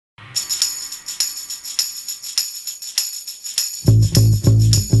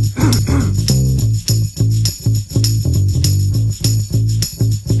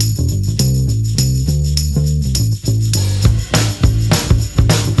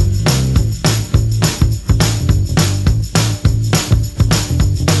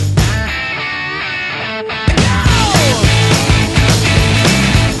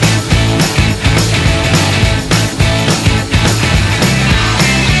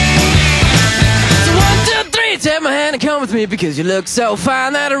take my hand and come with me, because you look so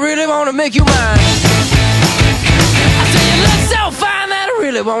fine that I really wanna make you mine. I say you look so fine that I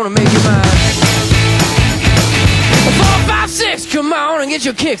really wanna make you mine. 4, 5, 6, come on and get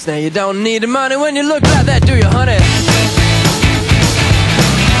your kicks. Now you don't need the money when you look like that, do you, honey?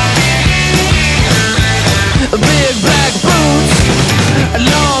 Big black boots,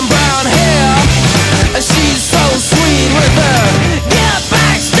 long brown hair. She's so sweet with her get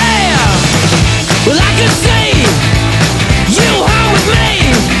back stare. Well, I could see you home with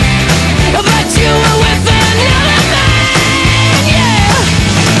me, but you were with another man, yeah.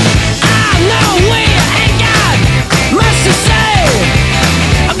 I know we ain't got much to say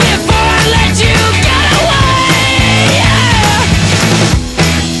before I let you get away, yeah.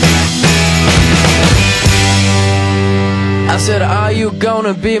 I said, are you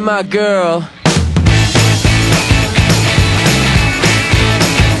gonna be my girl?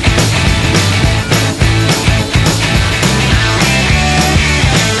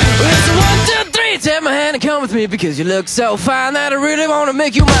 Take my hand and come with me, because you look so fine that I really wanna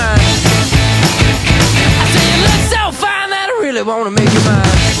make you mine. I say you look so fine that I really wanna make you mine.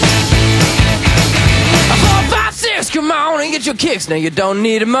 4, 5, 6, come on and get your kicks. Now you don't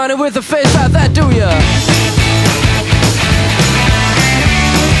need the money with a face like that, do ya?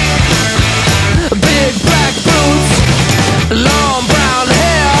 Big black boots, long brown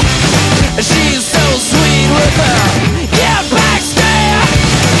hair. She's so sweet with her get back stare.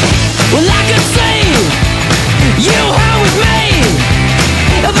 Well, I could see you home with me,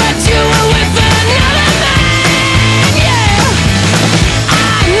 but you were with another man, yeah.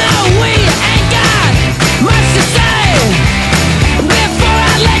 I know we ain't got much to say before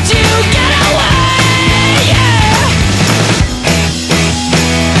I let you get away, yeah.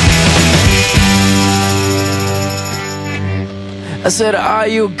 I said, are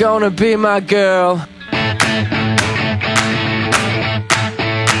you gonna be my girl?